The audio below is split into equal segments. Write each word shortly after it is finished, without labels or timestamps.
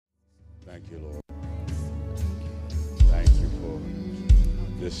Thank you, Lord. Thank you for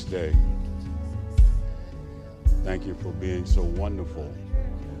this day. Thank you for being so wonderful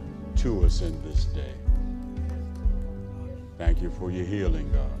to us in this day. Thank you for your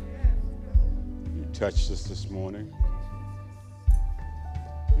healing, God. You touched us this morning.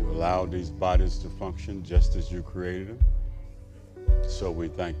 You allowed these bodies to function just as you created them. So we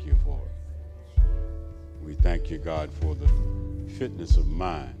thank you for it. We thank you, God, for the fitness of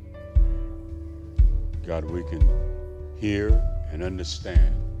mind. God, we can hear and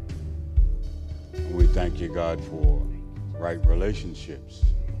understand. And we thank you, God, for right relationships.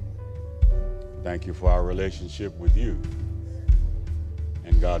 Thank you for our relationship with you.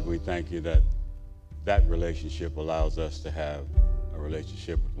 And God, we thank you that that relationship allows us to have a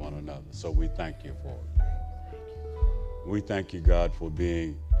relationship with one another. So we thank you for it. We thank you, God, for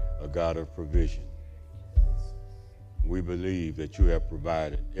being a God of provision. We believe that you have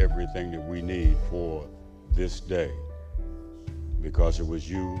provided everything that we need for this day, because it was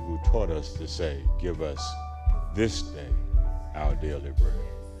you who taught us to say, give us this day our daily bread.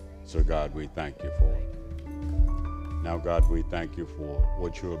 So God, we thank you for it. Now, God, we thank you for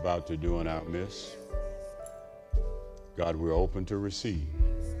what you're about to do in our midst. God, we're open to receive,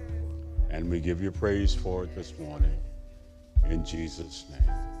 and we give you praise for it this morning. In Jesus' name,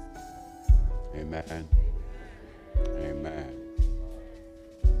 amen. Amen.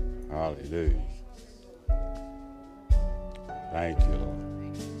 Hallelujah. Thank you, Lord.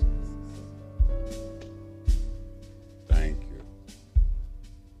 Thank you.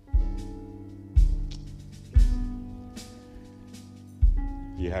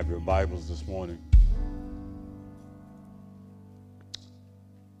 You have your Bibles this morning.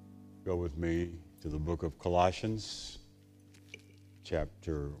 Go with me to the book of Colossians,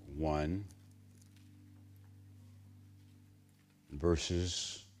 chapter 1.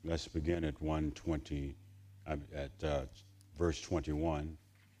 Verses, let's begin at verse 21.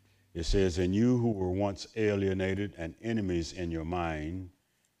 It says, and you who were once alienated and enemies in your mind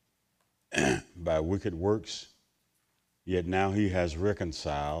by wicked works, yet now he has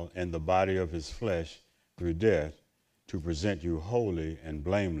reconciled in the body of his flesh through death to present you holy and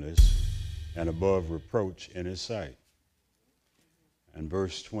blameless and above reproach in his sight. And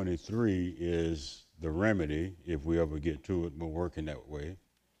verse 23 is the remedy, if we ever get to it, we're working that way.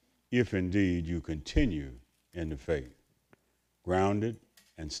 If indeed you continue in the faith, grounded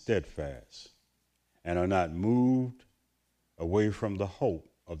and steadfast, and are not moved away from the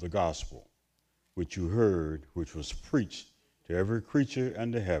hope of the gospel, which you heard, which was preached to every creature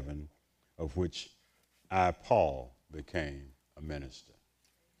under heaven, of which I, Paul, became a minister.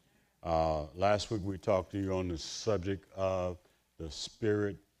 Last week we talked to you on the subject of the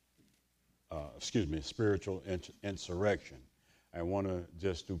spiritual insurrection. I want to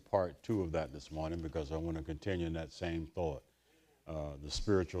just do part 2 of that this morning because I want to continue in that same thought, the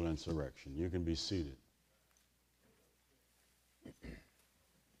spiritual insurrection. You can be seated.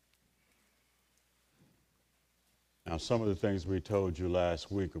 Now, some of the things we told you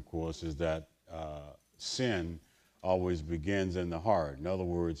last week, of course, is that sin always begins in the heart. In other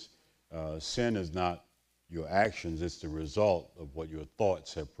words, sin is not your actions, it's the result of what your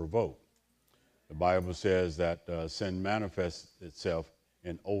thoughts have provoked. The Bible says that sin manifests itself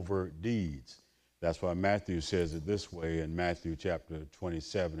in overt deeds. That's why Matthew says it this way in Matthew chapter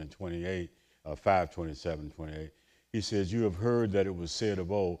 27 and 28, 5:27 and 28. He says, you have heard that it was said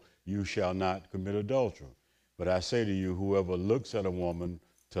of old, you shall not commit adultery. But I say to you, whoever looks at a woman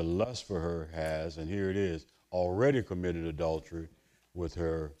to lust for her has, and here it is, already committed adultery with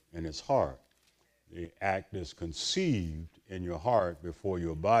her in his heart. The act is conceived in your heart before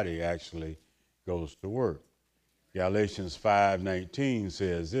your body actually goes to work. Galatians 5:19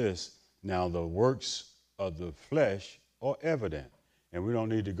 says this, now the works of the flesh are evident. And we don't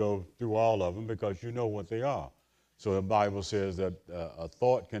need to go through all of them because you know what they are. So the Bible says that a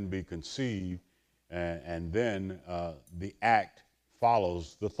thought can be conceived and then the act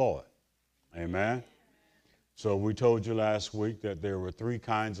follows the thought. Amen? So we told you last week that there were 3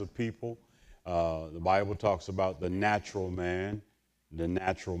 kinds of people. The Bible talks about the natural man. The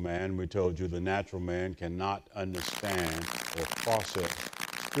natural man, we told you the natural man cannot understand or process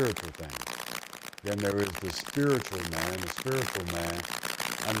spiritual things. Then there is the spiritual man. The spiritual man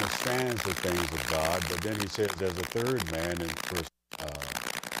understands the things of God, but then he says there's a third man in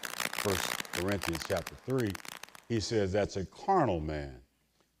First Corinthians chapter 3. He says that's a carnal man.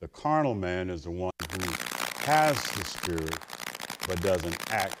 The carnal man is the one who has the Spirit but doesn't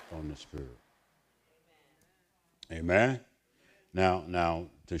act on the Spirit. Amen? Now,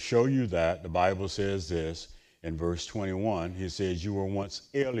 to show you that, the Bible says this in verse 21. He says, you were once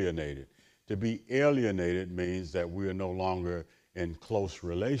alienated. To be alienated means that we are no longer in close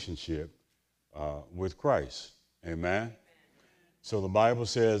relationship with Christ. Amen? So the Bible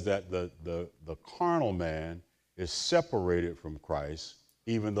says that the carnal man is separated from Christ,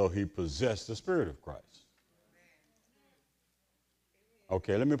 even though he possessed the Spirit of Christ.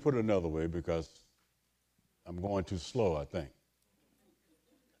 Okay, let me put it another way because I'm going too slow, I think.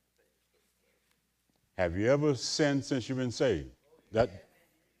 Have you ever sinned since you've been saved?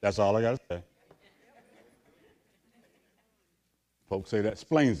 That's all I got to say. Folks say that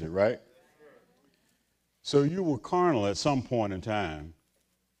explains it, right? So you were carnal at some point in time.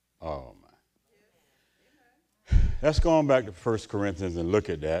 Oh, my. Let's go on back to 1 Corinthians and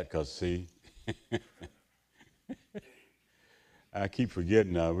look at that because, see, I keep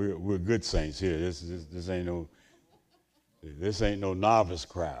forgetting now. We're good saints here. This ain't no novice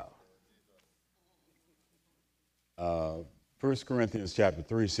crowd. 1 Corinthians chapter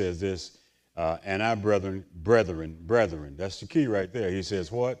 3 says this, and I, brethren, that's the key right there. He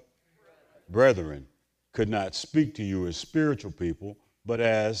says what? Brethren, could not speak to you as spiritual people, but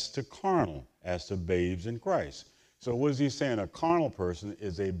as to carnal, as to babes in Christ. So what is he saying? A carnal person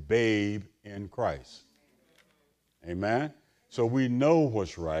is a babe in Christ. Amen? So we know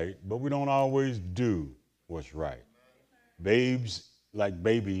what's right, but we don't always do what's right. Babes, like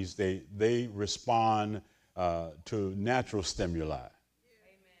babies, they respond to natural stimuli.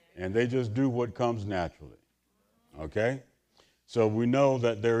 And they just do what comes naturally. Okay? So we know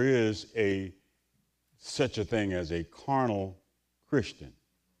that there is such a thing as a carnal Christian.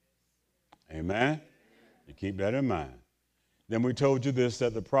 Amen? You keep that in mind. Then we told you this,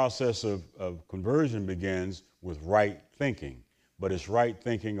 that the process of conversion begins with right thinking, but it's right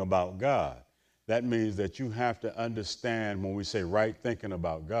thinking about God. That means that you have to understand when we say right thinking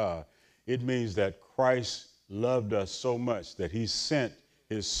about God, it means that Christ loved us so much that he sent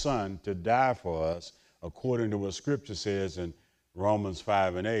his son to die for us, according to what Scripture says in Romans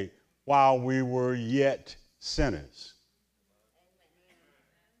 5:8, while we were yet sinners.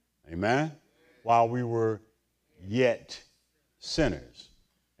 Amen? While we were yet sinners.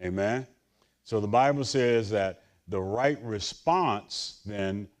 Amen? So the Bible says that the right response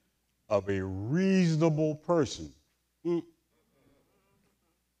then of a reasonable person,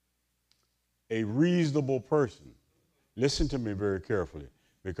 a reasonable person, listen to me very carefully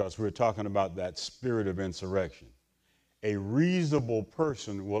because we're talking about that spirit of insurrection. A reasonable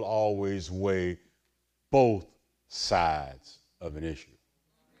person will always weigh both sides of an issue.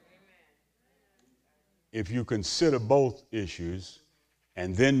 If you consider both issues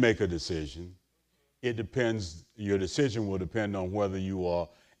and then make a decision, it depends, your decision will depend on whether you are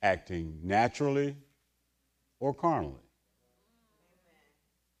acting naturally or carnally.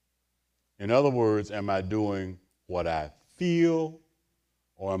 In other words, am I doing what I feel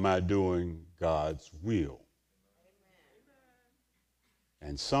or am I doing God's will?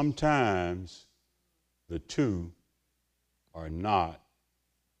 And sometimes the two are not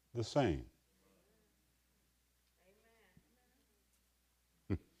the same.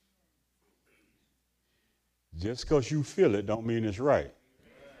 Just because you feel it don't mean it's right.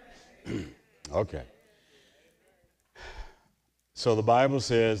 Okay. So the Bible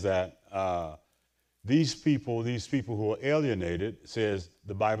says that these people who are alienated,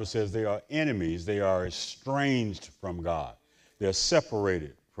 the Bible says they are enemies. They are estranged from God. They're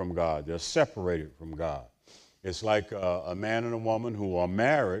separated from God. They're separated from God. It's like a man and a woman who are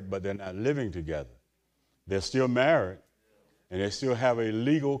married, but they're not living together. They're still married, and they still have a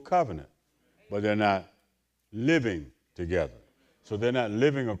legal covenant, but they're not living together. So they're not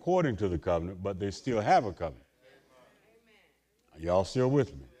living according to the covenant, but they still have a covenant. Are y'all still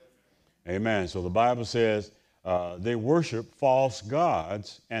with me? Amen. So the Bible says they worship false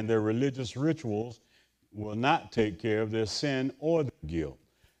gods, and their religious rituals will not take care of their sin or their guilt.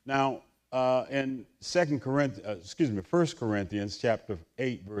 Now, in 1 Corinthians chapter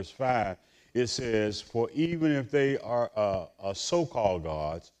 8, verse 5, it says, for even if they are so-called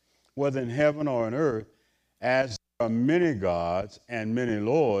gods, whether in heaven or on earth, as there are many gods and many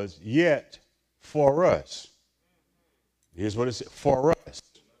lords, yet for us, here's what it says, for us,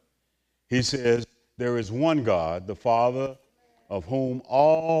 he says, there is one God, the Father, of whom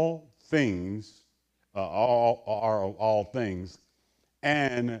all things are of all things,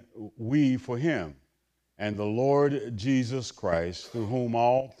 and we for him, and the Lord Jesus Christ, through whom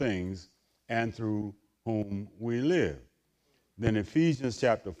all things and through whom we live. Then Ephesians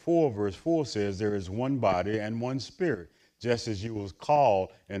chapter 4, verse 4 says, there is one body and one spirit, just as you was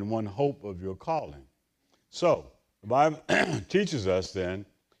called in one hope of your calling. So the Bible teaches us then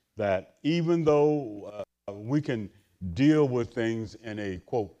that even though we can deal with things in a,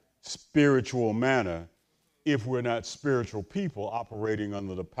 quote, spiritual manner, if we're not spiritual people operating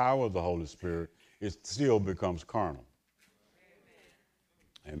under the power of the Holy Spirit, it still becomes carnal.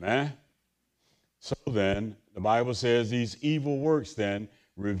 Amen? So then, the Bible says these evil works then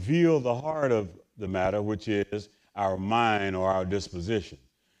reveal the heart of the matter, which is our mind or our disposition.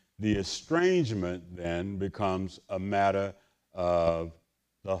 The estrangement then becomes a matter of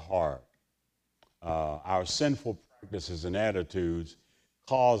the heart. Our sinful practices and attitudes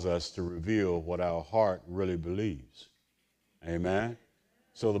cause us to reveal what our heart really believes. Amen?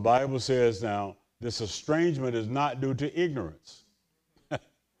 So the Bible says now, this estrangement is not due to ignorance.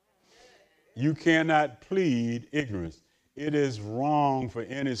 You cannot plead ignorance. It is wrong for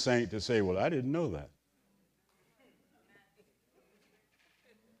any saint to say, well, I didn't know that.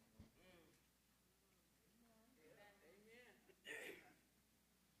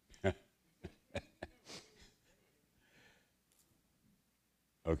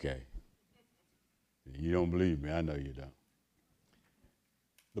 Okay. You don't believe me. I know you don't.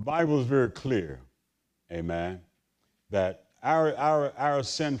 The Bible is very clear, amen, that our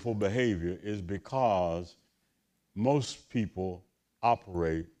sinful behavior is because most people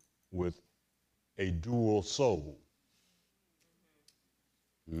operate with a dual soul.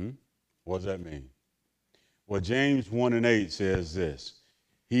 What does that mean? Well, James 1:8 says this: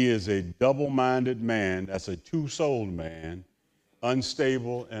 he is a double-minded man, that's a two-souled man,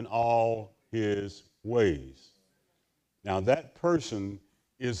 unstable in all his ways. Now, that person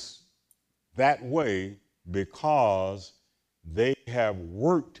is that way because they have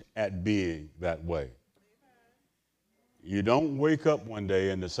worked at being that way. You don't wake up one day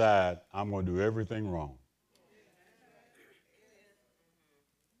and decide, I'm going to do everything wrong.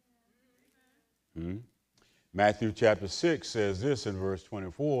 Matthew chapter 6 says this in verse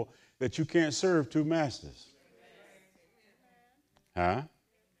 24, that you can't serve two masters. Huh?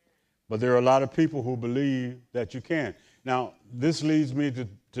 But there are a lot of people who believe that you can. Now, this leads me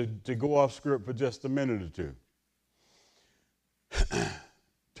to go off script for just a minute or two.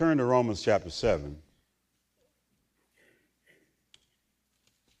 Turn to Romans chapter 7.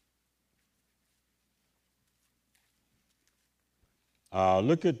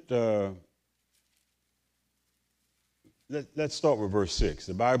 Look at, let's start with verse 6.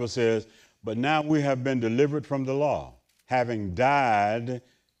 The Bible says, but now we have been delivered from the law, having died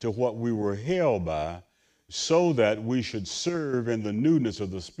to what we were held by, so that we should serve in the newness of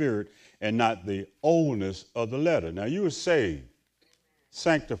the Spirit and not the oldness of the letter. Now, you are saved,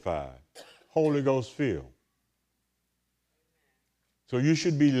 sanctified, Holy Ghost filled. So you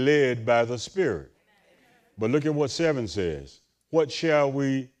should be led by the Spirit. But look at what 7 says. What shall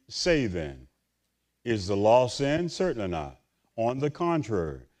we say then? Is the law sin? Certainly not. On the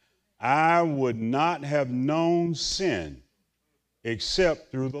contrary, I would not have known sin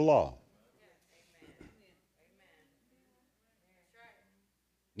except through the law.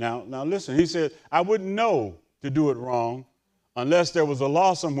 Now listen, he said, I wouldn't know to do it wrong unless there was a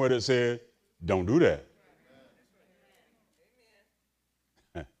law somewhere that said, don't do that.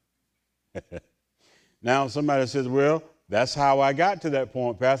 Now somebody says, well, that's how I got to that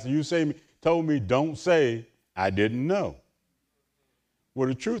point, Pastor. You told me don't say I didn't know. Well,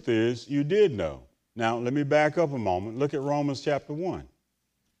 the truth is you did know. Now, let me back up a moment. Look at Romans chapter 1.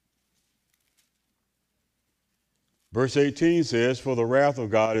 Verse 18 says, for the wrath of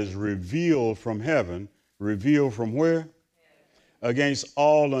God is revealed from heaven. Revealed from where? Against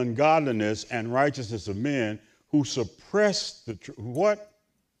all ungodliness and righteousness of men who suppress the truth. What?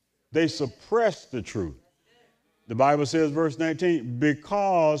 They suppress the truth. The Bible says, verse 19,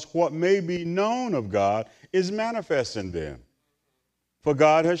 because what may be known of God is manifest in them, for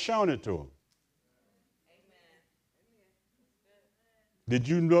God has shown it to them. Did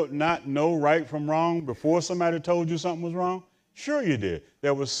you not know right from wrong before somebody told you something was wrong? Sure you did.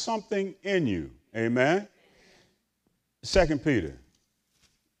 There was something in you. Amen? 2 Peter.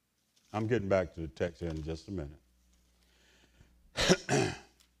 I'm getting back to the text here in just a minute.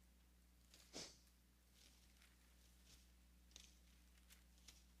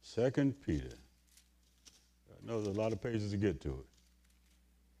 2 Peter. I know there's a lot of pages to get to it.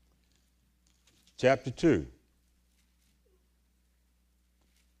 Chapter 2.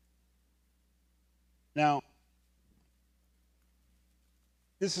 Now,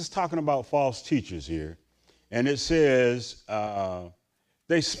 this is talking about false teachers here. And it says,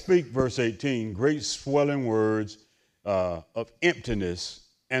 they speak, verse 18, great swelling words of emptiness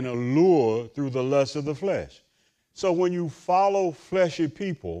and allure through the lust of the flesh. So when you follow fleshy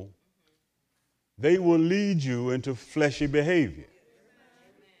people, they will lead you into fleshy behavior.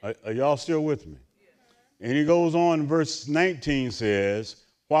 Are y'all still with me? And he goes on, verse 19 says,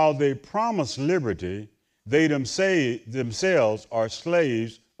 while they promise liberty, they themselves are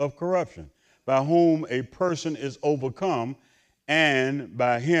slaves of corruption, by whom a person is overcome, and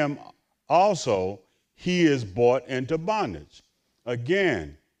by him also he is brought into bondage.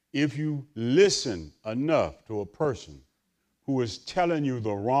 Again, if you listen enough to a person who is telling you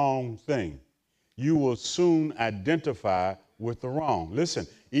the wrong thing, you will soon identify with the wrong. Listen,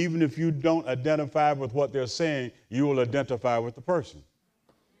 even if you don't identify with what they're saying, you will identify with the person.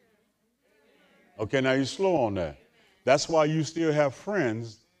 Okay, now you're slow on that. That's why you still have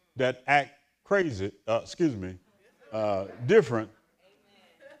friends that act crazy, different,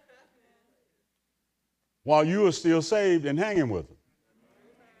 while you are still saved and hanging with them.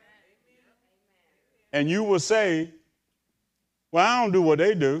 And you will say, well, I don't do what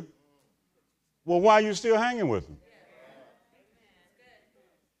they do. Well, why are you still hanging with them?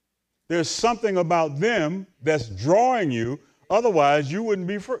 There's something about them that's drawing you. Otherwise, you wouldn't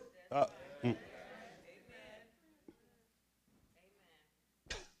be free.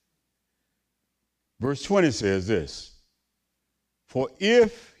 Verse 20 says this, for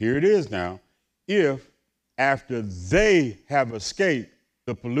if, here it is now, if after they have escaped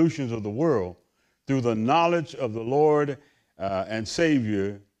the pollutions of the world through the knowledge of the Lord and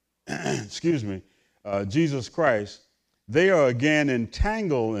Savior, Jesus Christ, they are again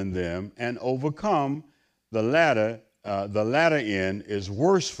entangled in them and overcome, the latter end is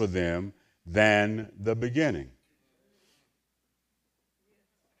worse for them than the beginning.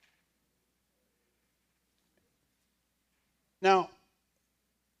 Now,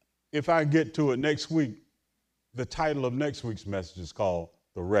 if I get to it next week, the title of next week's message is called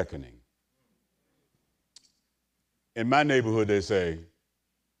The Reckoning. In my neighborhood, they say,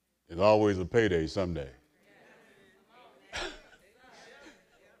 there's always a payday someday.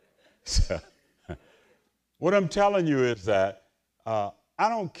 So, what I'm telling you is that I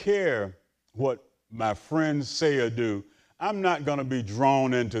don't care what my friends say or do. I'm not going to be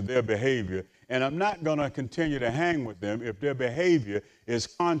drawn into their behavior, and I'm not going to continue to hang with them if their behavior is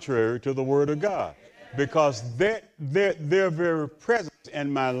contrary to the Word of God, because their very presence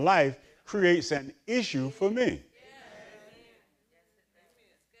in my life creates an issue for me.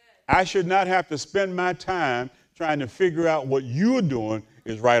 I should not have to spend my time trying to figure out what you're doing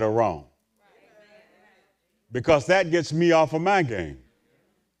is right or wrong, because that gets me off of my game.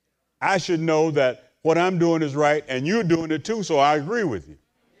 I should know that what I'm doing is right and you're doing it too, so I agree with you.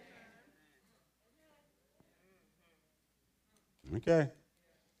 Okay,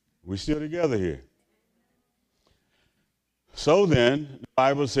 we're still together here. So then, the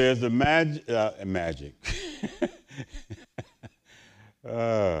Bible says the magic.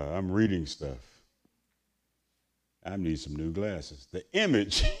 I'm reading stuff. I need some new glasses. The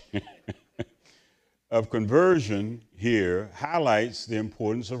image of conversion here highlights the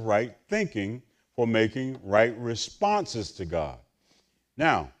importance of right thinking for making right responses to God.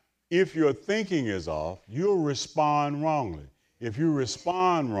 Now, if your thinking is off, you'll respond wrongly. If you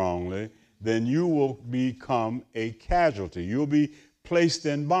respond wrongly, then you will become a casualty. You'll be placed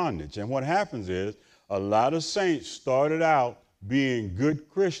in bondage. And what happens is a lot of saints started out being good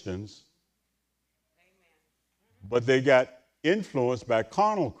Christians, but they got influenced by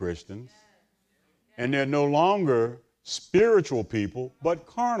carnal Christians, and they're no longer spiritual people, but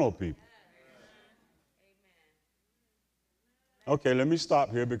carnal people. Okay, let me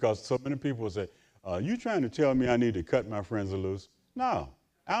stop here, because so many people say, you trying to tell me I need to cut my friends loose? No,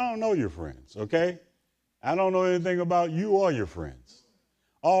 I don't know your friends, okay? I don't know anything about you or your friends.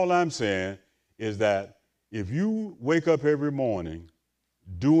 All I'm saying is that if you wake up every morning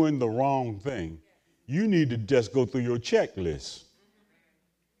doing the wrong thing, you need to just go through your checklist.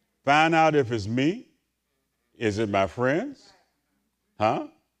 Find out if it's me. Is it my friends? Huh?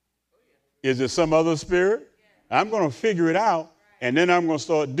 Is it some other spirit? I'm going to figure it out, and then I'm going to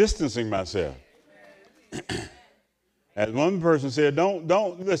start distancing myself. As one person said, don't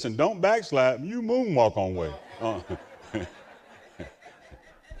backslide. You moonwalk on way.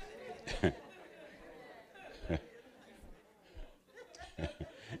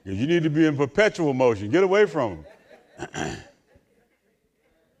 You need to be in perpetual motion. Get away from them.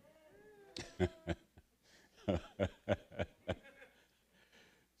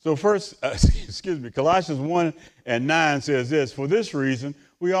 So first, Colossians 1:9 says this, for this reason,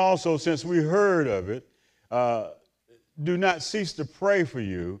 we also, since we heard of it, do not cease to pray for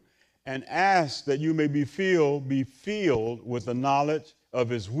you and ask that you may be filled with the knowledge of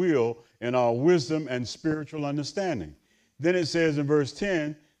his will in all wisdom and spiritual understanding. Then it says in verse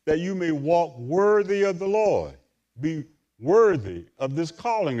 10 that you may walk worthy of the Lord, be worthy of this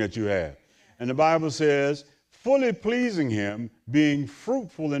calling that you have. And the Bible says, fully pleasing him, being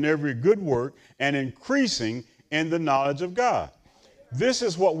fruitful in every good work, and increasing in the knowledge of God. This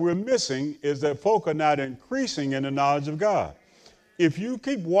is what we're missing, is that folk are not increasing in the knowledge of God. If you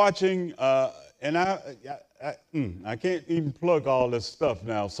keep watching, and I can't even plug all this stuff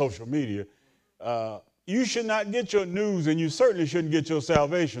now, social media, you should not get your news, and you certainly shouldn't get your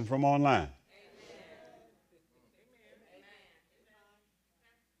salvation from online.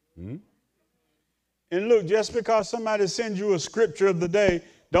 And look, just because somebody sends you a scripture of the day,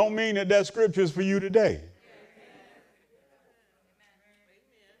 don't mean that that scripture is for you today.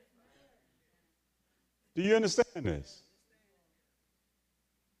 Do you understand this?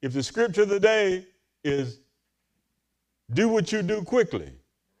 If the scripture of the day is do what you do quickly,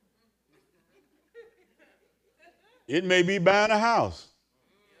 it may be buying a house.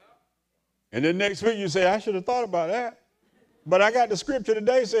 And then next week you say, I should have thought about that. But I got the scripture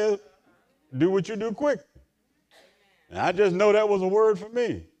today says, do what you do quick. And I just know that was a word for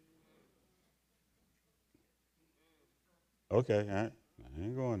me. Okay, I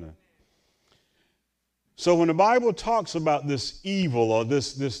ain't going there. So when the Bible talks about this evil or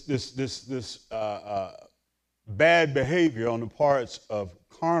this bad behavior on the parts of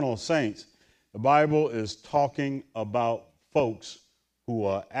carnal saints, the Bible is talking about folks who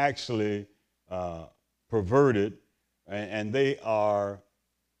are actually perverted, and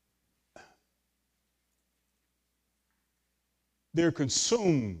they're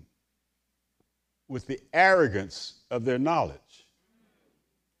consumed with the arrogance of their knowledge.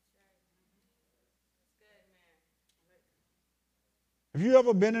 Have you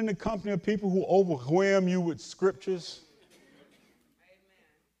ever been in the company of people who overwhelm you with scriptures?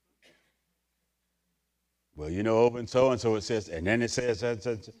 Well, you know, over and so it says, and then it says,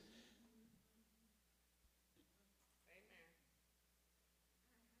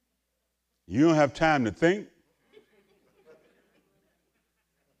 you don't have time to think.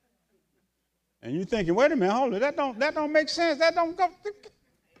 And you're thinking, wait a minute, hold on, that don't make sense. That don't go.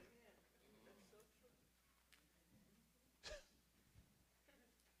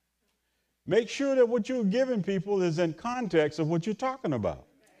 Make sure that what you're giving people is in context of what you're talking about.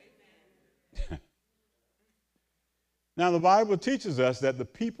 Now, the Bible teaches us that the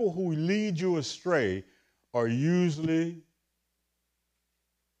people who lead you astray are usually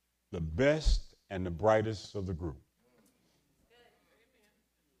the best and the brightest of the group.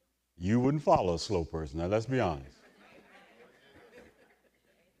 You wouldn't follow a slow person. Now, let's be honest.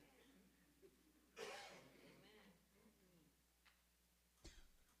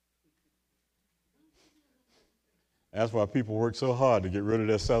 That's why people work so hard to get rid of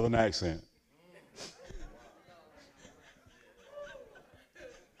their southern accent.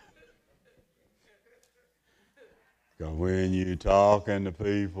 Because when you talking to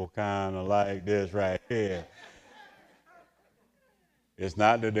people kind of like this right here, it's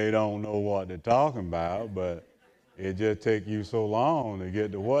not that they don't know what they're talking about, but it just takes you so long to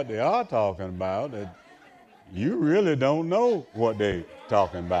get to what they are talking about that you really don't know what they're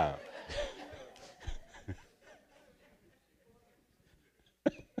talking about.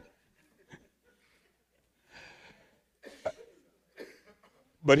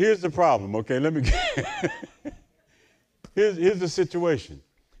 But here's the problem, okay? Let me get here's the situation.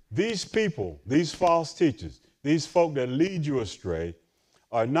 These people, these false teachers, these folk that lead you astray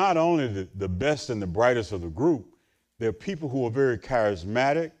are not only the best and the brightest of the group, they're people who are very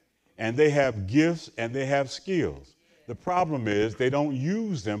charismatic, and they have gifts and they have skills. The problem is they don't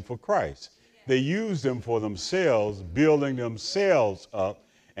use them for Christ. They use them for themselves, building themselves up,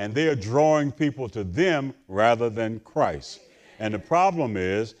 and they're drawing people to them rather than Christ. And the problem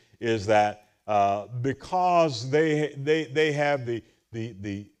is that because they have the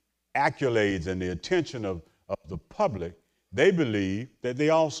accolades and the attention of the public, they believe that they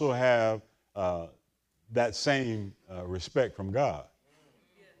also have that same respect from God.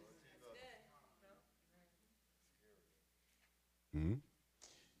 Mm-hmm.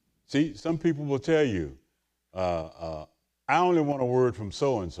 See, some people will tell you, I only want a word from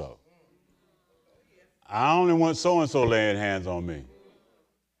so-and-so. I only want so-and-so laying hands on me.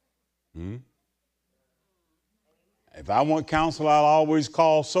 Hmm? If I want counsel, I'll always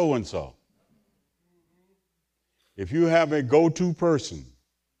call so-and-so. If you have a go-to person,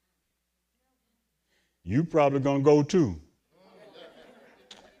 you probably going to go too.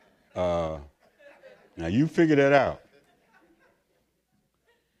 Now you figure that out.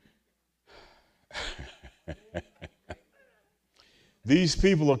 These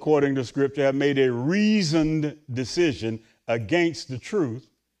people, according to Scripture, have made a reasoned decision against the truth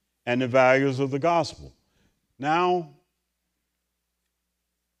and the values of the gospel. Now,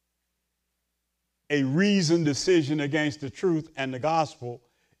 a reasoned decision against the truth and the gospel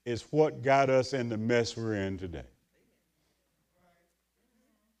is what got us in the mess we're in today.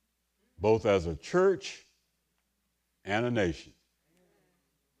 Both as a church and a nation.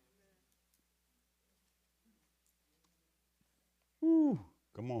 Whew.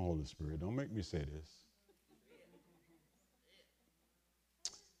 Come on, Holy Spirit, don't make me say this.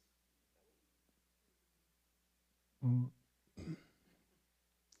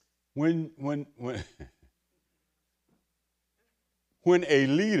 When when a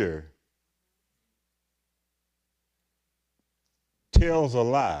leader tells a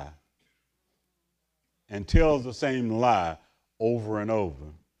lie and tells the same lie over and over,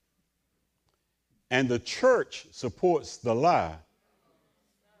 and the church supports the lie,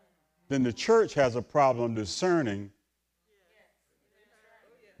 then the church has a problem discerning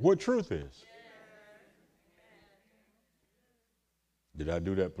what truth is. Did I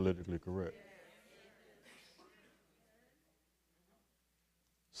do that politically correct?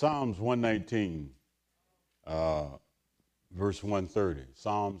 Psalms 119, verse 130.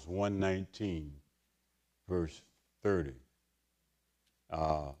 Psalms 119, verse 30.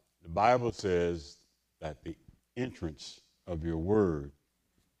 The Bible says that the entrance of your word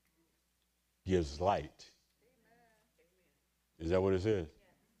gives light. Is that what it says?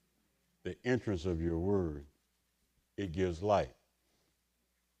 The entrance of your word, it gives light.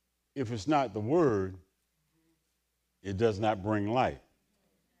 If it's not the word, it does not bring light.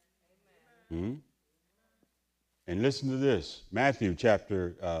 And listen to this. Matthew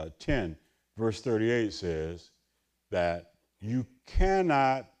chapter 10, verse 38 says that you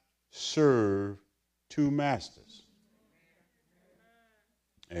cannot serve two masters.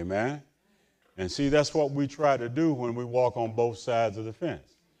 Amen? And see, that's what we try to do when we walk on both sides of the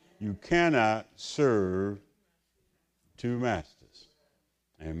fence. You cannot serve two masters.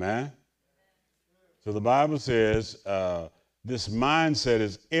 Amen? So the Bible says this mindset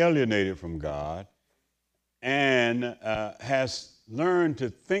is alienated from God and has learned to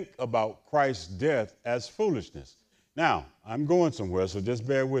think about Christ's death as foolishness. Now, I'm going somewhere, so just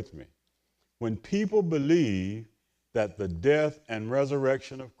bear with me. When people believe that the death and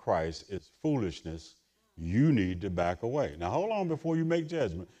resurrection of Christ is foolishness, you need to back away. Now, hold on before you make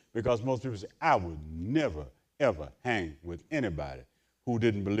judgment, because most people say, I would never, ever hang with anybody who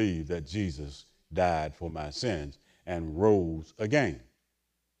didn't believe that Jesus died for my sins and rose again.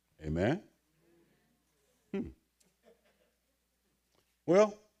 Amen?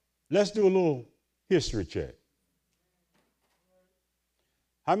 Well, let's do a little history check.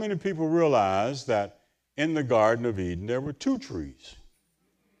 How many people realize that in the Garden of Eden there were two trees?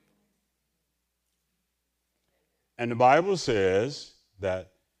 And the Bible says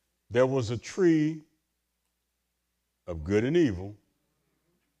that there was a tree of good and evil,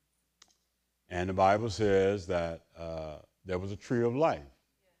 and the Bible says that there was a tree of life.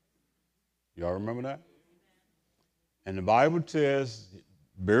 Y'all remember that? And the Bible says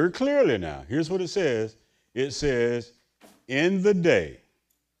very clearly now, here's what it says. It says, in the day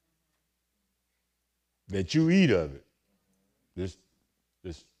that you eat of it, this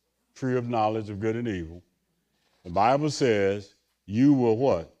tree of knowledge of good and evil, the Bible says you will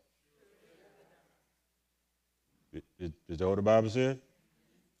what? Is that what the Bible said?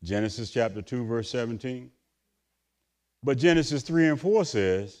 Genesis chapter 2, verse 17. But Genesis 3 and 4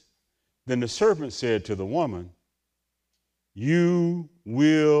 says, then the serpent said to the woman, you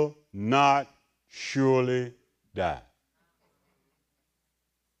will not surely die.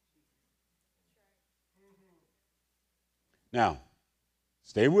 Now,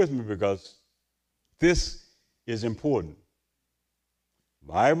 stay with me because this is important.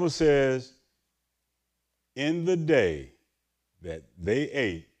 The Bible says, in the day that they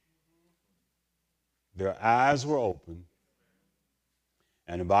ate, their eyes were open,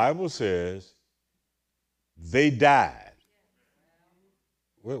 and the Bible says they died.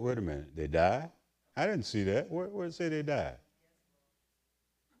 Wait a minute, they died? I didn't see that. Where did it say they died?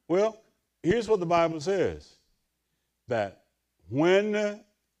 Well, here's what the Bible says, that when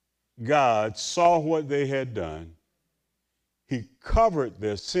God saw what they had done, he covered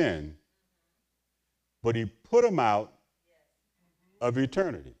their sin, but he put them out of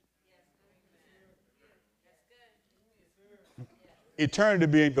eternity. Eternity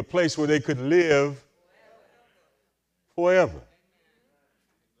being the place where they could live forever.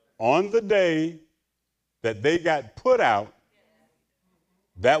 On the day that they got put out,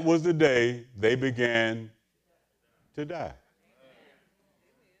 that was the day they began to die.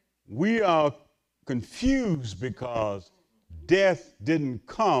 We are confused because death didn't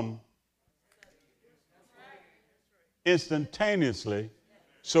come instantaneously,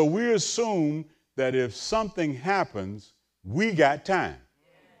 so we assume that if something happens, we got time.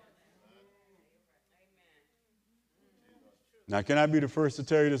 Now, can I be the first to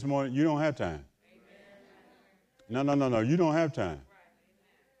tell you this morning, you don't have time. No, you don't have time.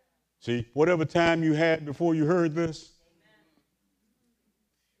 See, whatever time you had before you heard this,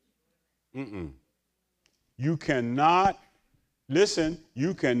 you cannot, listen,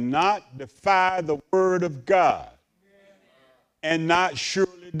 you cannot defy the word of God and not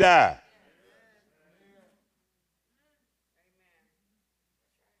surely die.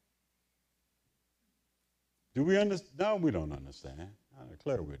 Do we understand? No, we don't understand. I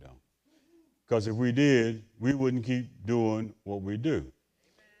declare we don't. Because if we did, we wouldn't keep doing what we do.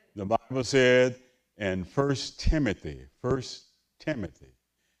 The Bible said in 1 Timothy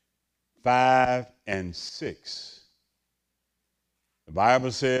 5 and 6, the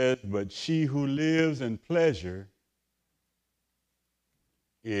Bible says, but she who lives in pleasure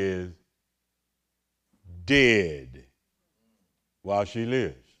is dead while she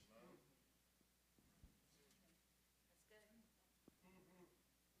lives.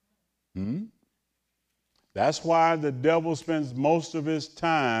 That's why the devil spends most of his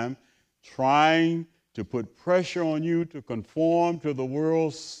time trying to put pressure on you to conform to the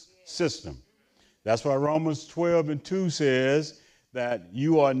world's system. That's why Romans 12 and 2 says that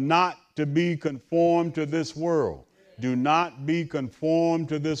you are not to be conformed to this world. Do not be conformed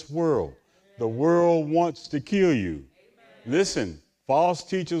to this world. The world wants to kill you. Listen, false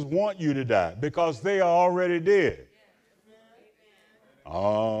teachers want you to die because they are already dead.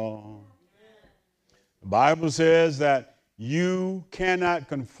 Oh. The Bible says that you cannot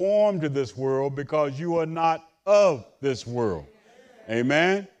conform to this world because you are not of this world.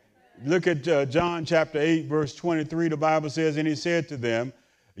 Amen. Look at John chapter 8, verse 23. The Bible says, and he said to them,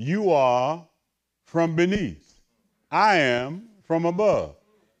 you are from beneath. I am from above.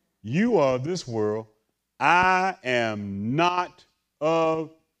 You are of this world. I am not of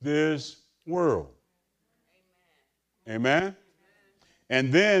this world. Amen. And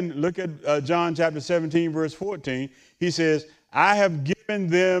then look at John chapter 17, verse 14. He says, I have given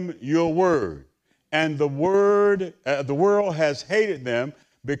them your word, and the world has hated them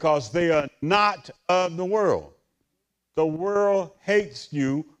because they are not of the world. The world hates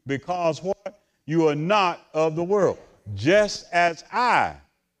you because what? You are not of the world, just as I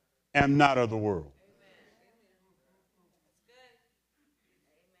am not of the world.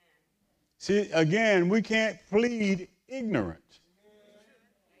 See, again, we can't plead ignorance.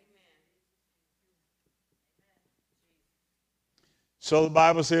 So the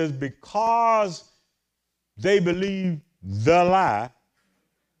Bible says, because they believe the lie,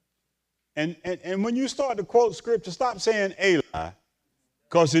 and when you start to quote scripture, stop saying a lie,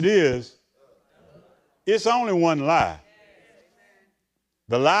 because it's only one lie.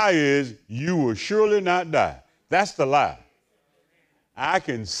 The lie is, you will surely not die. That's the lie. I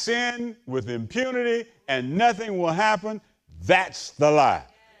can sin with impunity and nothing will happen. That's the lie.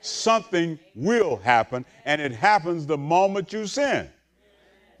 Something will happen, and it happens the moment you sin.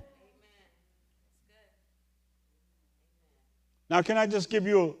 Now, can I just give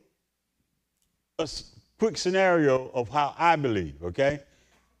you a quick scenario of how I believe, okay?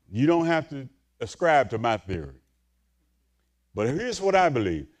 You don't have to ascribe to my theory. But here's what I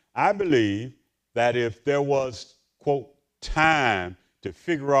believe. I believe that if there was, quote, time to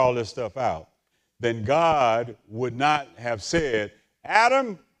figure all this stuff out, then God would not have said,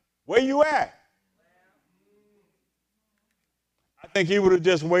 Adam, where you at? I think he would have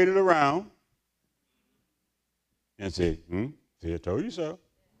just waited around and said, see, I told you so.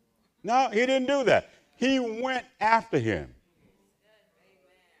 No, he didn't do that. He went after him.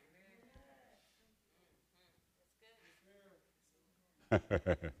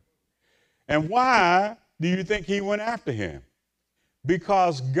 And why do you think he went after him?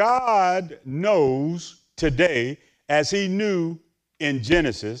 Because God knows today, as he knew in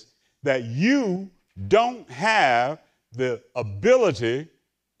Genesis, that you don't have the ability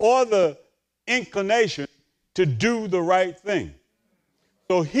or the inclination to do the right thing.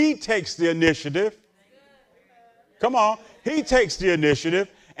 So he takes the initiative. Come on. He takes the initiative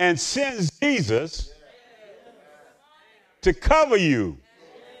and sends Jesus to cover you,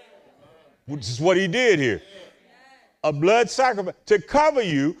 which is what he did here. A blood sacrifice to cover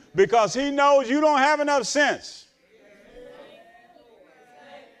you because he knows you don't have enough sense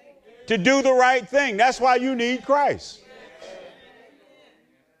to do the right thing. That's why you need Christ.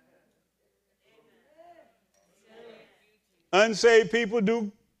 Unsaved people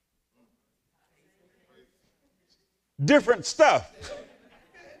do different stuff.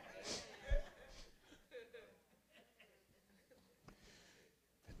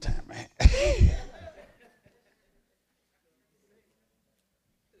 Damn, man.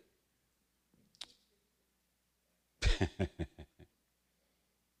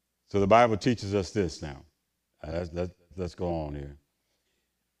 So the Bible teaches us this now. Let's go on here.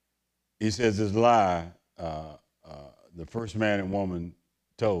 He says this lie, the first man and woman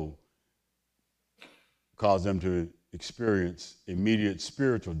told, caused them to experience immediate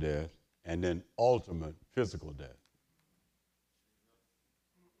spiritual death and then ultimate physical death.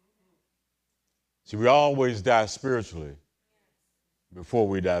 See, we always die spiritually before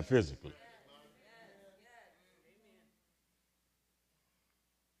we die physically.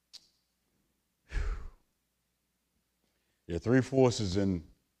 There are three forces in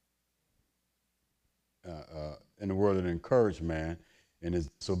the world that encourage man in his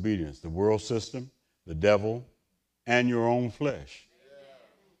disobedience: the world system, the devil, and your own flesh.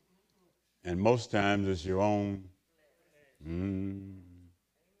 And most times it's your own.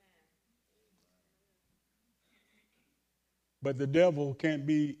 But the devil can't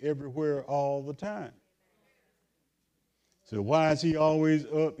be everywhere all the time. So why is he always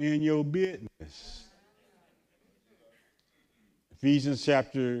up in your business? Ephesians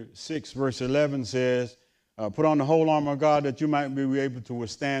chapter 6, verse 11 says, put on the whole armor of God that you might be able to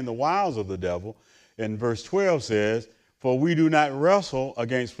withstand the wiles of the devil. And verse 12 says, for we do not wrestle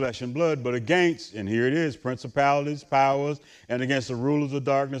against flesh and blood, but against, and here it is, principalities, powers, and against the rulers of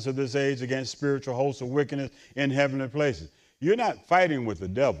darkness of this age, against spiritual hosts of wickedness in heavenly places. You're not fighting with the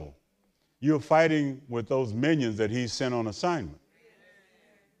devil. You're fighting with those minions that he sent on assignment.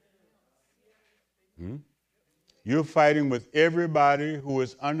 You're fighting with everybody who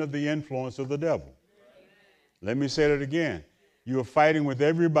is under the influence of the devil. Let me say that again. You're fighting with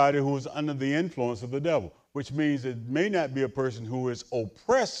everybody who is under the influence of the devil, which means it may not be a person who is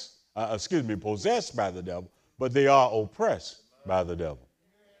possessed by the devil, but they are oppressed by the devil.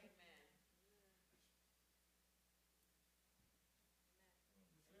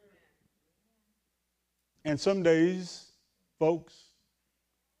 And some days, folks,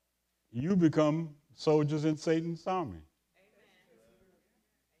 you become soldiers in Satan's army.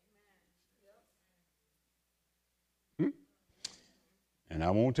 And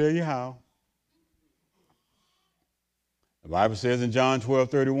I won't tell you how. The Bible says in John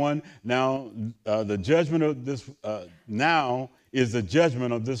 12:31, now the judgment of this, now is the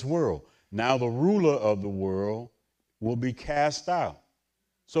judgment of this world. Now the ruler of the world will be cast out.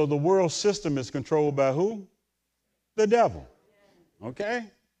 So the world system is controlled by who? The devil. Okay?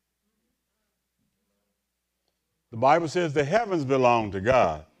 The Bible says the heavens belong to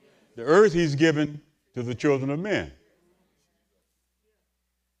God. The earth he's given to the children of men.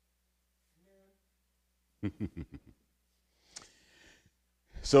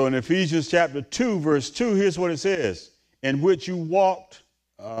 So in Ephesians chapter 2, verse 2, here's what it says. In which you walked,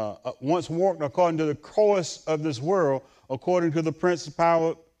 once walked according to the course of this world, according to the prince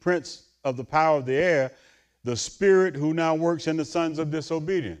of the power of the air, the spirit who now works in the sons of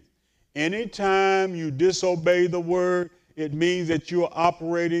disobedience. Anytime you disobey the word, it means that you're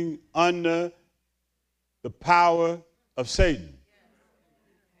operating under the power of Satan.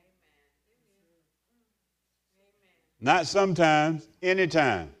 Not sometimes,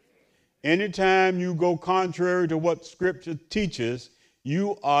 anytime. Anytime you go contrary to what Scripture teaches,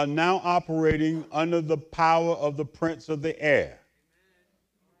 you are now operating under the power of the prince of the air.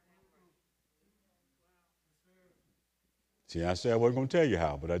 See, I said I wasn't going to tell you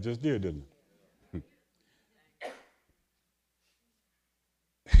how, but I just did, didn't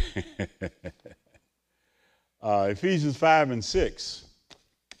I? Ephesians 5 and 6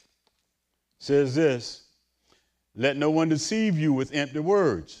 says this, let no one deceive you with empty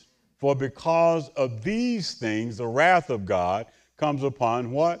words, for because of these things the wrath of God comes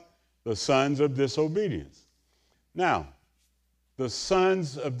upon what? The sons of disobedience. Now, the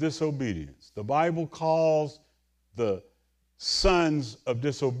sons of disobedience. The Bible calls the sons of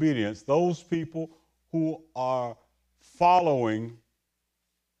disobedience those people who are following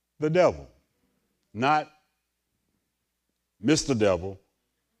the devil, not Mr. Devil,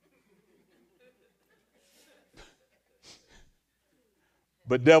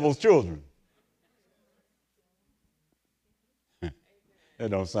 but devil's children.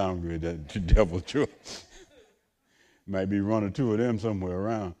 That don't sound good, that devil's children. Might be one or two of them somewhere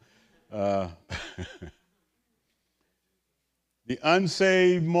around. The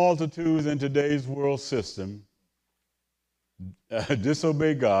unsaved multitudes in today's world system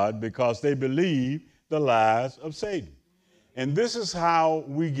disobey God because they believe the lies of Satan. And this is how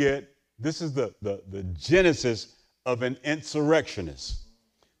we get, this is the genesis of an insurrectionist.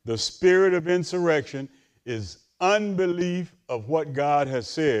 The spirit of insurrection is unbelief of what God has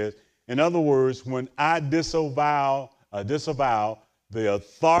said. In other words, when I disavow the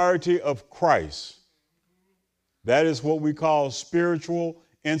authority of Christ, That is what we call spiritual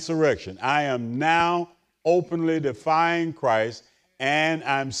insurrection. I am now openly defying Christ, and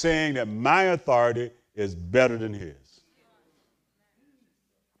I'm saying that my authority is better than his.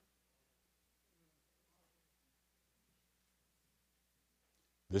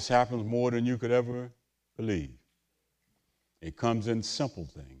 This happens more than you could ever believe. It comes in simple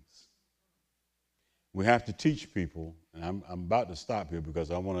things. We have to teach people, and I'm about to stop here because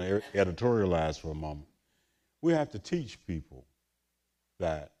I want to editorialize for a moment. We have to teach people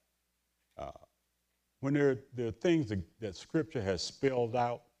that when there are things that Scripture has spelled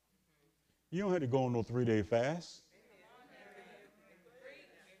out, you don't have to go on no 3-day fast.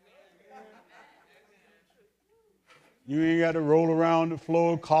 You ain't got to roll around the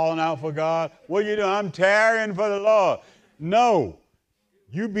floor calling out for God. What you doing? I'm tarrying for the Lord. No,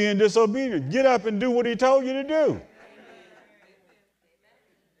 you being disobedient. Get up and do what he told you to do.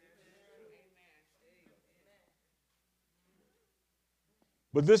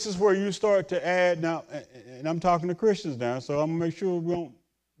 But this is where you start to add now, and I'm talking to Christians now, so I'm going to make sure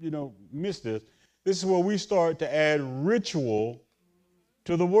we don't, miss this. This is where we start to add ritual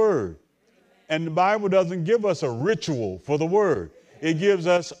to the word. And the Bible doesn't give us a ritual for the word. It gives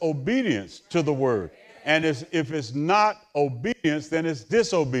us obedience to the word. And if it's not obedience, then it's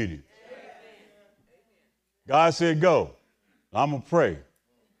disobedience. God said, go. I'm going to pray.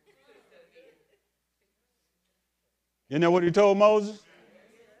 Isn't that what he told Moses?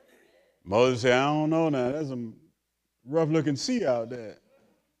 Moses said, I don't know now. There's some rough looking sea out there.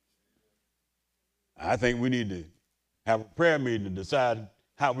 I think we need to have a prayer meeting to decide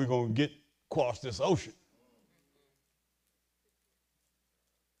how we're going to get across this ocean.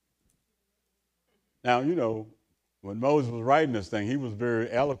 Now, when Moses was writing this thing, he was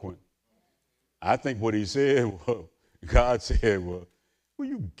very eloquent. I think what he said, God said, well, will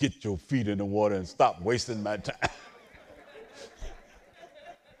you get your feet in the water and stop wasting my time?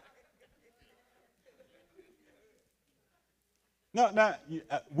 No,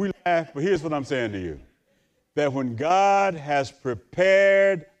 we laugh, but here's what I'm saying to you. That when God has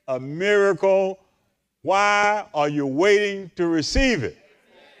prepared a miracle, why are you waiting to receive it?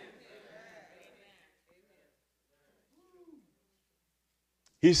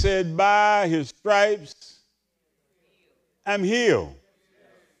 He said, by his stripes, I'm healed.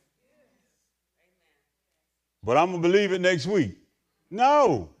 But I'm going to believe it next week.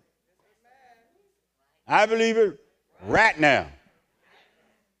 No. I believe it right now.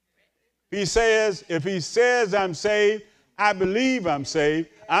 If he says I'm saved, I believe I'm saved.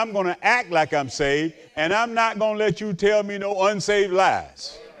 I'm going to act like I'm saved, and I'm not going to let you tell me no unsaved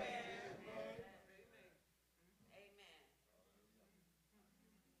lies.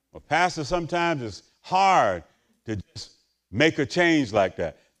 Well, Pastor, sometimes it's hard to just make a change like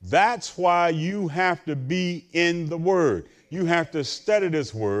that. That's why you have to be in the Word. You have to study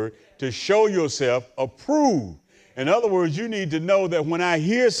this Word to show yourself approved. In other words, you need to know that when I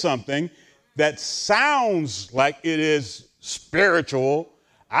hear something that sounds like it is spiritual,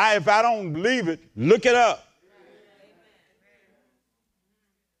 if I don't believe it, look it up.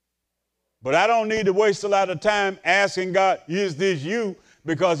 But I don't need to waste a lot of time asking God, is this you?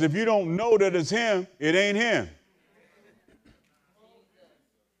 Because if you don't know that it's him, it ain't him.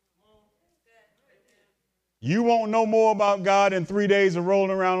 You won't know more about God in 3 days of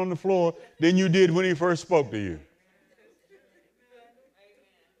rolling around on the floor than you did when he first spoke to you.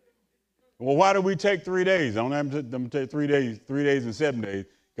 Well, why do we take 3 days? I don't have to take 3 days, 3 days and 7 days,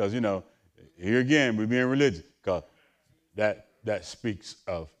 because, here again, we're being religious, because that speaks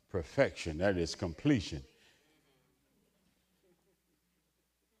of perfection. That is completion.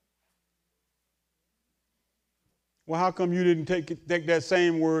 Well, how come you didn't take that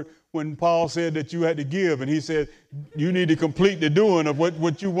same word when Paul said that you had to give, and he said you need to complete the doing of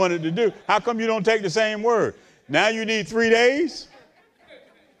what you wanted to do? How come you don't take the same word? Now you need 3 days?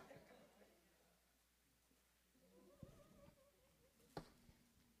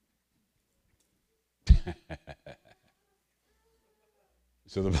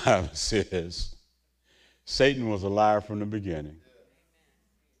 So the Bible says Satan was a liar from the beginning.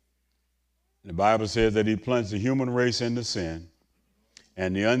 The Bible says that he plunged the human race into sin,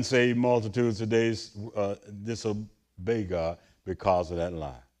 and the unsaved multitudes today disobey God because of that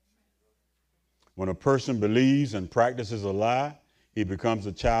lie. When a person believes and practices a lie, he becomes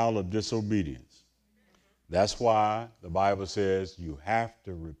a child of disobedience. That's why the Bible says you have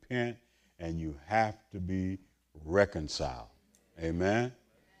to repent and you have to be reconciled. Amen?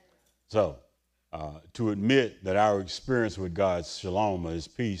 So, to admit that our experience with God's shalom or his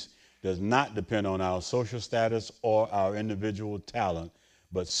peace does not depend on our social status or our individual talent,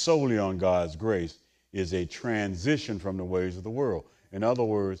 but solely on God's grace, is a transition from the ways of the world. In other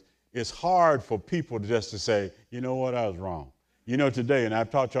words, it's hard for people just to say, you know what, I was wrong. You know, today, and I've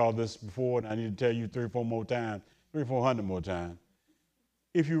taught y'all this before, and I need to tell you 400 more times.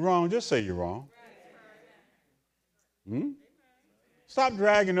 If you're wrong, just say you're wrong. Hmm? Stop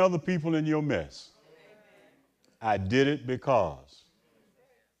dragging other people in your mess. I did it because.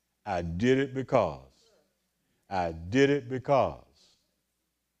 I did it because. I did it because.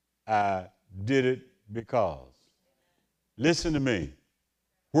 I did it because. Listen to me.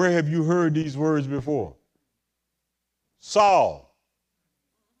 Where have you heard these words before? Saul.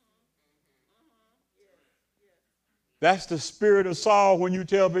 That's the spirit of Saul when you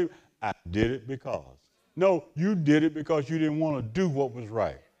tell people, I did it because. No, you did it because you didn't want to do what was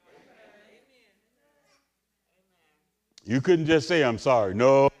right. You couldn't just say, I'm sorry.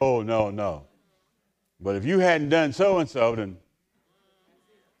 No, no, no. But if you hadn't done so and so, then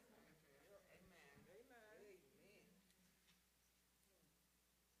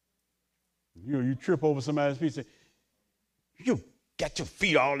you trip over somebody's feet and say, you got your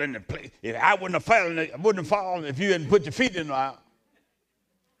feet all in the place. If I wouldn't have fallen, I wouldn't have fallen if you hadn't put your feet in the aisle.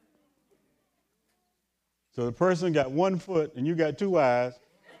 So the person got one foot and you got two eyes,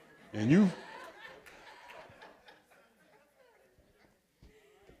 and you.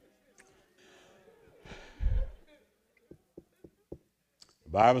 The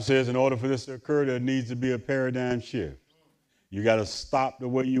Bible says in order for this to occur, there needs to be a paradigm shift. You got to stop the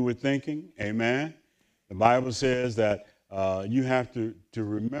way you were thinking. Amen. The Bible says that you have to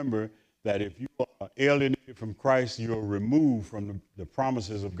remember that if you are alienated from Christ, you're removed from the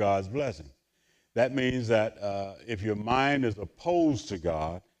promises of God's blessing. That means that if your mind is opposed to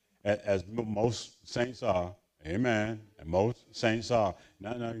God, as most saints are, amen, and most saints are.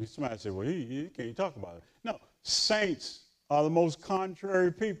 Now somebody say, well, he can't talk about it. No, saints are the most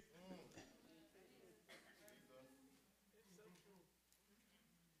contrary people.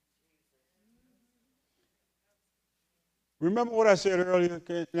 Remember what I said earlier?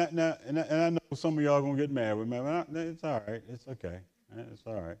 And I know some of y'all are going to get mad with me. It's all right. It's okay. It's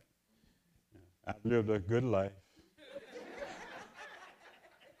all right. I've lived a good life.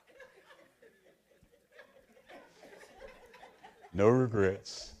 No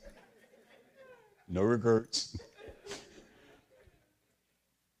regrets. No regrets.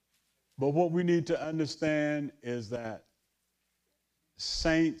 But what we need to understand is that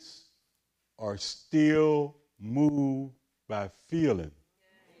saints are still moved by feeling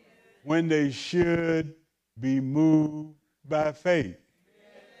when they should be moved by faith.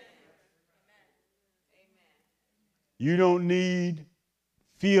 You don't need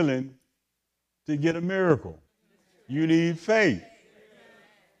feeling to get a miracle. You need faith.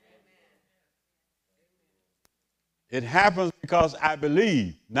 It happens because I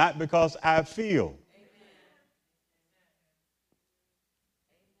believe, not because I feel.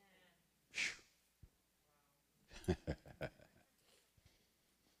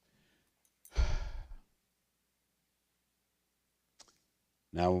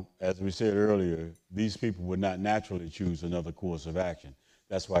 Now, as we said earlier, these people would not naturally choose another course of action.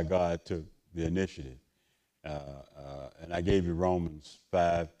 That's why God took the initiative. And I gave you Romans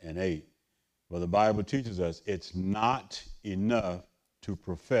 5 and 8. But the Bible teaches us it's not enough to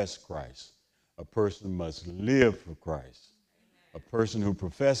profess Christ. A person must live for Christ. A person who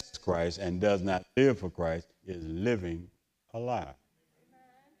professes Christ and does not live for Christ is living a lie.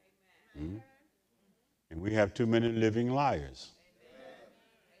 Mm-hmm. And we have too many living liars.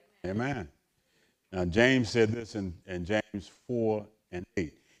 Amen. Now, James said this in James 4 and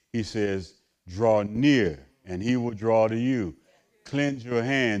 8. He says, draw near, and he will draw to you. Cleanse your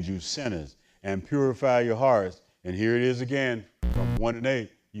hands, you sinners, and purify your hearts. And here it is again, from 1 and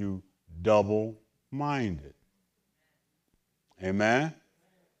 8, you double-minded. Amen?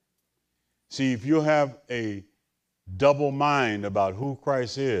 See, if you have a double mind about who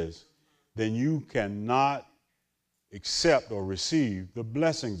Christ is, then you cannot accept or receive the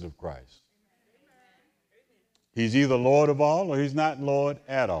blessings of Christ. He's either Lord of all or he's not Lord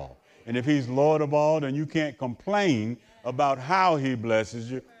at all. And if he's Lord of all, then you can't complain about how he blesses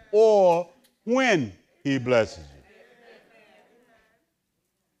you or when he blesses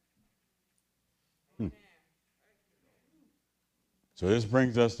you. So this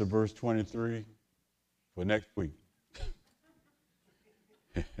brings us to verse 23 for next week.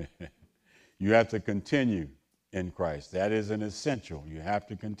 You have to continue in Christ. That is an essential. You have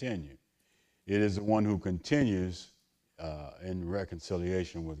to continue. It is the one who continues in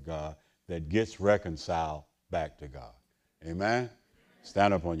reconciliation with God that gets reconciled back to God. Amen?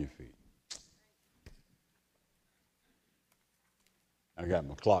 Stand up on your feet. I got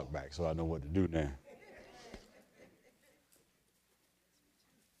my clock back, so I know what to do now.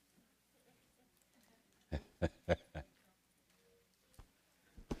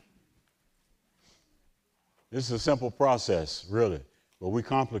 This is a simple process, really, but we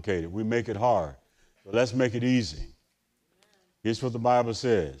complicate it. We make it hard. So let's make it easy. Here's what the Bible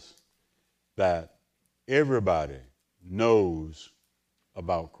says, that everybody knows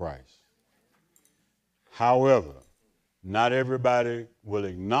about Christ. However, not everybody will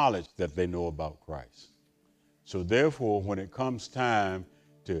acknowledge that they know about Christ. So therefore, when it comes time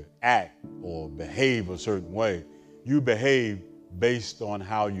to act or behave a certain way, you behave based on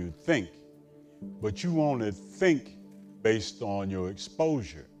how you think, but you only think based on your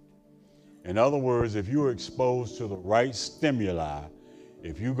exposure. In other words, if you're exposed to the right stimuli,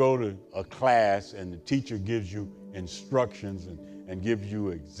 if you go to a class and the teacher gives you instructions and gives you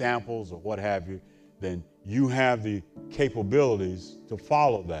examples or what have you, then you have the capabilities to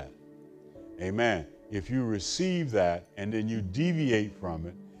follow that. Amen. If you receive that and then you deviate from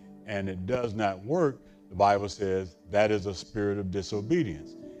it and it does not work, the Bible says that is a spirit of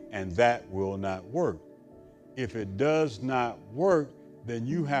disobedience, and that will not work. If it does not work, then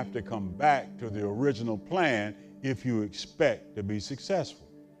you have to come back to the original plan if you expect to be successful.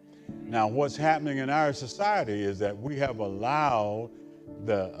 Now, what's happening in our society is that we have allowed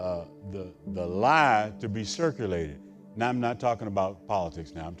the lie to be circulated. Now, I'm not talking about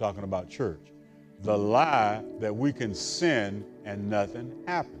politics now. I'm talking about church. The lie that we can sin and nothing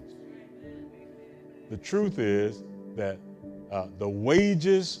happens. The truth is that the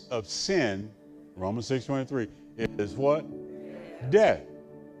wages of sin, Romans 6:23, is what? Death.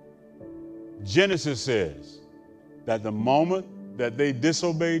 Genesis says that the moment that they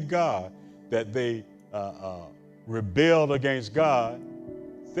disobeyed God, that they rebelled against God,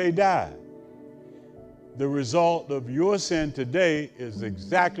 they died. The result of your sin today is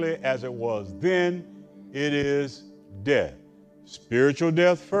exactly as it was then. It is death. Spiritual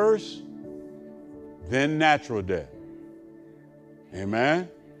death first, then natural death. Amen.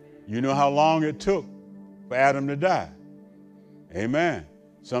 You know how long it took for Adam to die. Amen.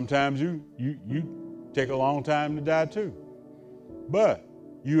 Sometimes you take a long time to die too. But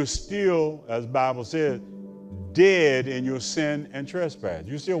you're still, as the Bible says, dead in your sin and trespass.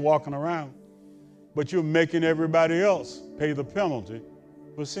 You're still walking around, but you're making everybody else pay the penalty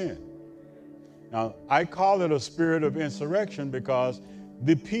for sin. Now, I call it a spirit of insurrection because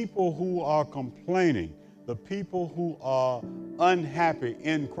the people who are complaining, the people who are unhappy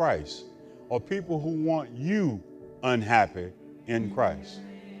in Christ, or people who want you unhappy in Christ.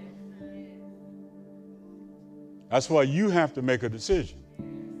 That's why you have to make a decision.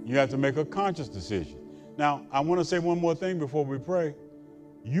 You have to make a conscious decision. Now, I want to say one more thing before we pray.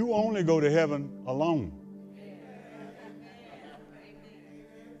 You only go to heaven alone.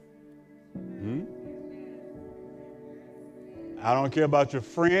 I don't care about your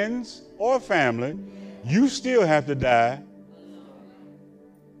friends or family. You still have to die.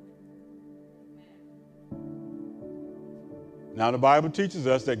 Now, the Bible teaches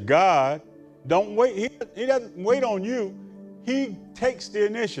us that God don't wait. He doesn't wait on you. He takes the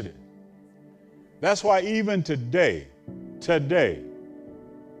initiative. That's why even today,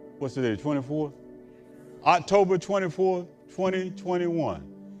 what's today, 24th? October 24th,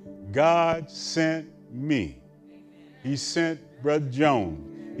 2021, God sent me. He sent Brother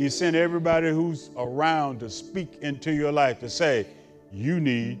Jones. He sent everybody who's around to speak into your life to say, you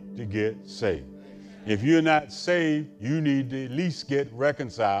need to get saved. If you're not saved, you need to at least get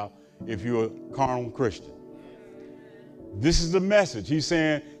reconciled if you're a carnal Christian. This is the message. He's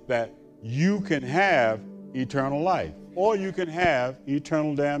saying that you can have eternal life or you can have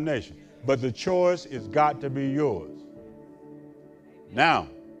eternal damnation, but the choice has got to be yours. Now,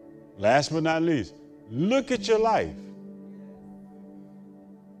 last but not least, look at your life.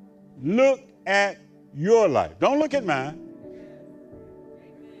 Look at your life. Don't look at mine.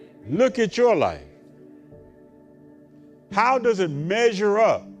 Look at your life. How does it measure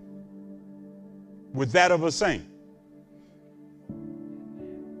up with that of a saint?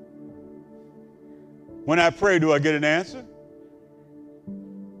 When I pray, do I get an answer?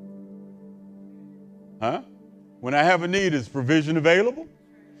 Huh? When I have a need, is provision available?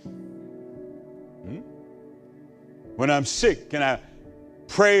 When I'm sick, can I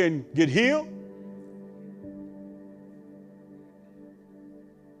pray and get healed?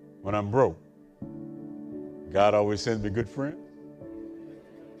 When I'm broke, God always sends me good friends.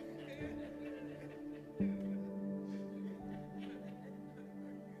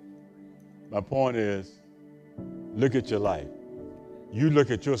 My point is, look at your life. You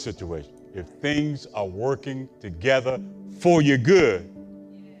look at your situation. If things are working together for your good,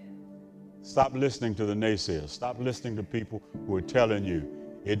 stop listening to the naysayers. Stop listening to people who are telling you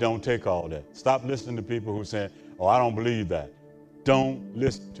it don't take all that. Stop listening to people who are saying, oh, I don't believe that. Don't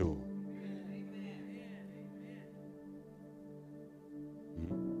listen to them.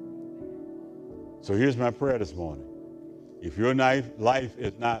 So here's my prayer this morning. If your life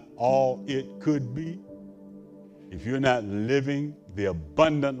is not all it could be, if you're not living the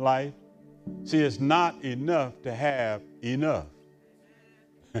abundant life, see, it's not enough to have enough.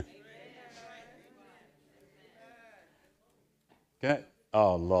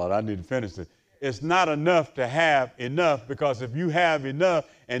 Oh, Lord, I need to finish this. It's not enough to have enough, because if you have enough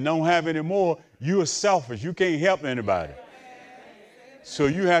and don't have any more, you are selfish. You can't help anybody. So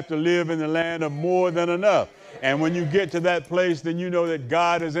you have to live in the land of more than enough. And when you get to that place, then you know that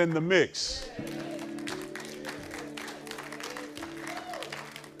God is in the mix.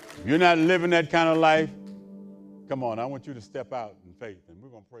 If you're not living that kind of life, come on, I want you to step out in faith, and we're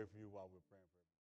going to pray for you while we're